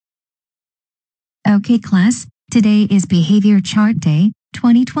Okay class, today is Behavior Chart Day,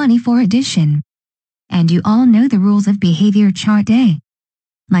 2024 edition. And you all know the rules of Behavior Chart Day.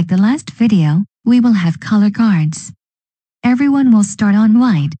 Like the last video, we will have color cards. Everyone will start on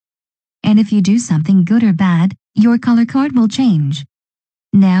white. And if you do something good or bad, your color card will change.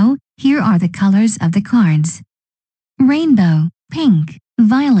 Now, here are the colors of the cards. Rainbow, pink,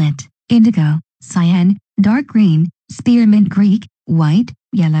 violet, indigo, cyan, dark green, spearmint Greek, white,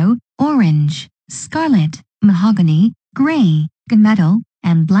 yellow, orange, scarlet, mahogany, gray, gunmetal,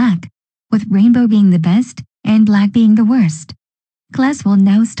 and black, with rainbow being the best and black being the worst. Class will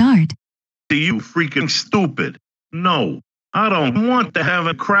now start. Are you freaking stupid? No, I don't want to have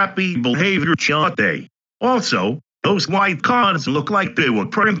a crappy behavior chart day. Also, those white cards look like they were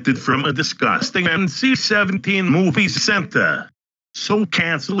printed from a disgusting NC-17 movie center. So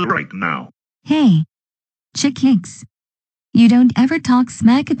cancel it right now. Hey, chicks. You don't ever talk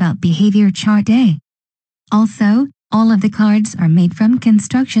smack about Behavior Chart Day. Also, all of the cards are made from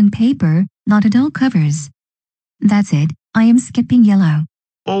construction paper, not adult covers. That's it, I am skipping yellow.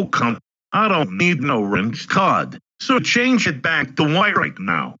 Oh, I don't need no orange card, so change it back to white right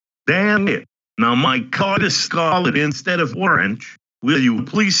now. Damn it. Now my card is scarlet instead of orange. Will you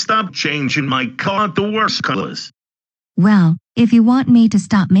please stop changing my card to worse colors? Well, if you want me to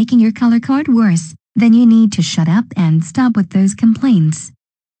stop making your color card worse, then you need to shut up and stop with those complaints.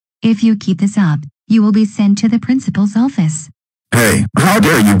 If you keep this up, you will be sent to the principal's office. Hey, how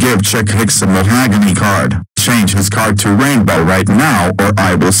dare you give Chick Hicks a mahogany card? Change his card to rainbow right now or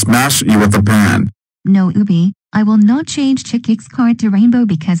I will smash you with a pan. No, Ubi, I will not change Chick Hicks' card to rainbow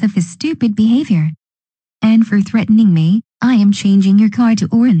because of his stupid behavior. And for threatening me, I am changing your card to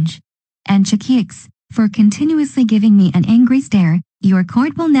orange. And Chick Hicks, for continuously giving me an angry stare, your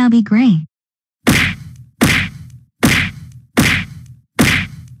card will now be gray.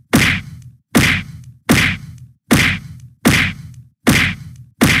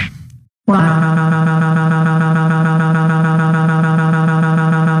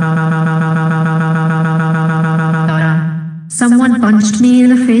 Someone punched me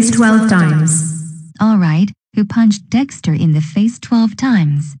in the face 12 times. Alright, who punched Dexter in the face 12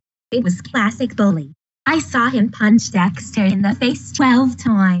 times? It was Classic Bully. I saw him punch Dexter in the face 12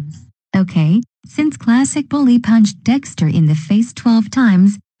 times. Okay, since Classic Bully punched Dexter in the face 12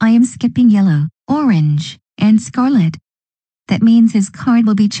 times, I am skipping yellow, orange, and scarlet. That means his card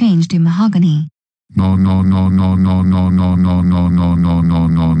will be changed to mahogany. No.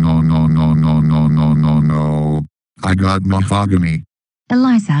 I got mahogany.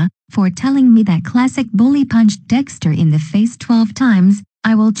 Eliza, for telling me that Classic Bully punched Dexter in the face 12 times,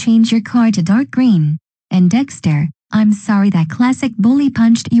 I will change your card to dark green. And Dexter, I'm sorry that Classic Bully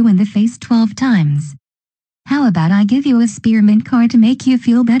punched you in the face 12 times. How about I give you a spearmint card to make you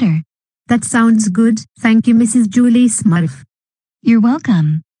feel better? That sounds good, thank you Mrs. Julie Smurf. You're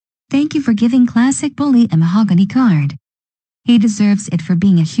welcome. Thank you for giving Classic Bully a mahogany card. He deserves it for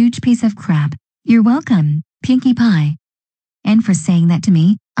being a huge piece of crap. You're welcome, Pinkie Pie. And for saying that to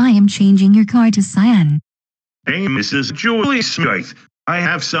me, I am changing your card to cyan. Hey, Mrs. Julie Smith, I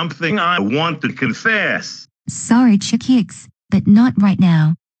have something I want to confess. Sorry, Chick Hicks, but not right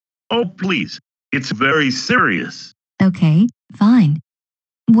now. Oh, please, it's very serious. Okay, fine.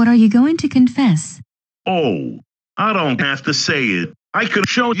 What are you going to confess? Oh, I don't have to say it. I could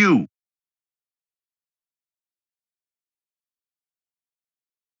show you.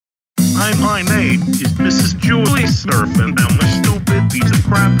 My name is Mrs. Julie Smurf, and I'm a stupid piece of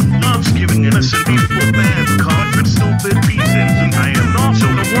crap who loves giving innocent people bad cards for stupid reasons, and I am also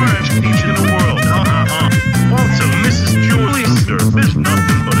the worst teacher in the world. Also, Mrs. Julie Smurf is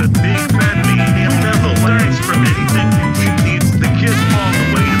nothing but a big fat medium, never learns from anything. She needs the kid all the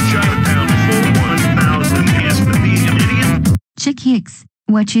way to Chinatown for 1,000 years for being an idiot. Chick Hicks,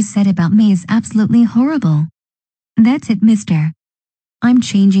 what you said about me is absolutely horrible. That's it, mister. I'm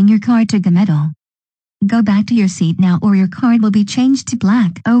changing your card to gunmetal. Go back to your seat now or your card will be changed to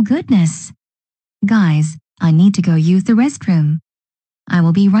black. Oh goodness. Guys, I need to go use the restroom. I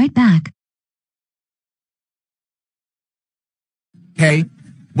will be right back. Hey,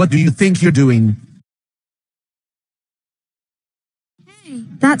 what do you think you're doing?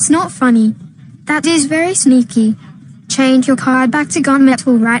 That's not funny. That is very sneaky. Change your card back to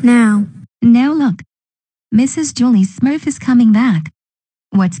gunmetal right now. Now look. Mrs. Julie Smurf is coming back.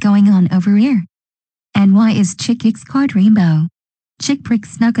 What's going on over here? And why is Chick Hicks' card rainbow? Chick Prick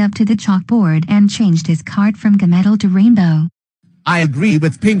snuck up to the chalkboard and changed his card from gunmetal to rainbow. I agree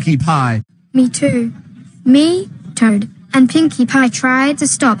with Pinkie Pie. Me too. Me, Toad, and Pinkie Pie tried to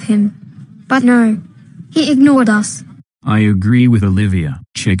stop him. But no. He ignored us. I agree with Olivia.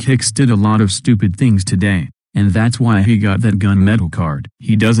 Chick Hicks did a lot of stupid things today, and that's why he got that gunmetal card.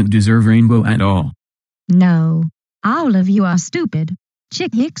 He doesn't deserve Rainbow at all. No. All of you are stupid.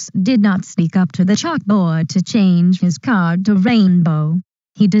 Chick Hicks did not speak up to the chalkboard to change his card to Rainbow.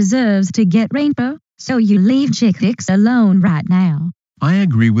 He deserves to get Rainbow, so you leave Chick Hicks alone right now. I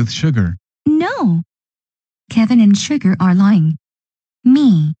agree with Sugar. No. Kevin and Sugar are lying.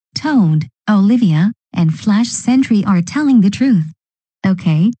 Me, Toad, Olivia, and Flash Sentry are telling the truth.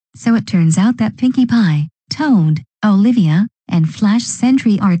 Okay, so it turns out that Pinkie Pie, Toad, Olivia, and Flash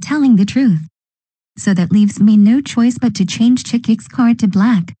Sentry are telling the truth. So that leaves me no choice but to change Chick Hicks' card to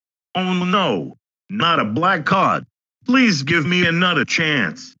black. Oh no, not a black card. Please give me another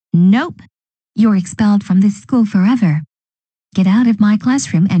chance. Nope. You're expelled from this school forever. Get out of my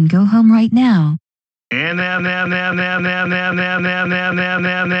classroom and go home right now.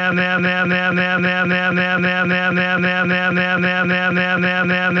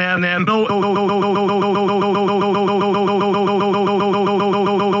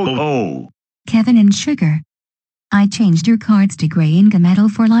 Kevin and Sugar, I changed your cards to gray and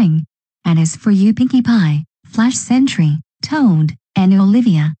gunmetal for lying. And as for you, Pinkie Pie, Flash Sentry, Toad, and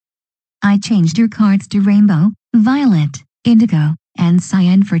Olivia, I changed your cards to rainbow, violet, indigo, and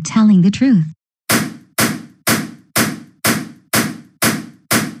cyan for telling the truth.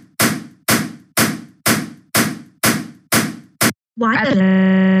 What?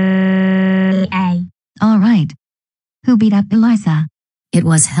 All right. Who beat up Eliza? It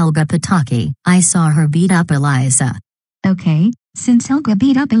was Helga Pataki. I saw her beat up Eliza. Okay, since Helga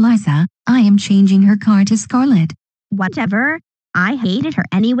beat up Eliza, I am changing her card to scarlet. Whatever. I hated her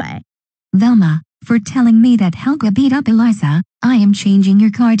anyway. Velma, for telling me that Helga beat up Eliza, I am changing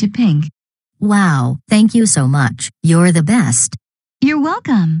your card to pink. Wow, thank you so much. You're the best. You're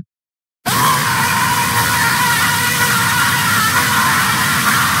welcome.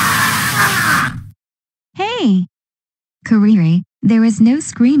 Hey! Kariri, there is no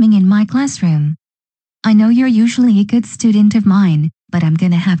screaming in my classroom. I know you're usually a good student of mine, but I'm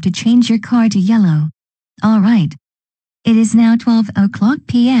gonna have to change your card to yellow. Alright. It is now 12:00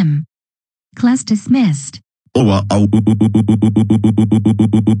 p.m. Class dismissed.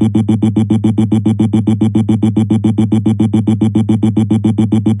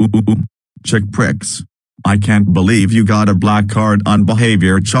 Chick pricks. I can't believe you got a black card on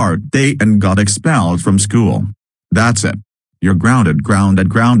behavior chart day and got expelled from school. That's it. You're grounded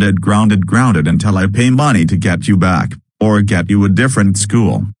until I pay money to get you back, or get you a different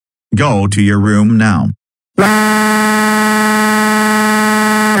school. Go to your room now.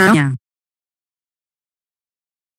 Yeah.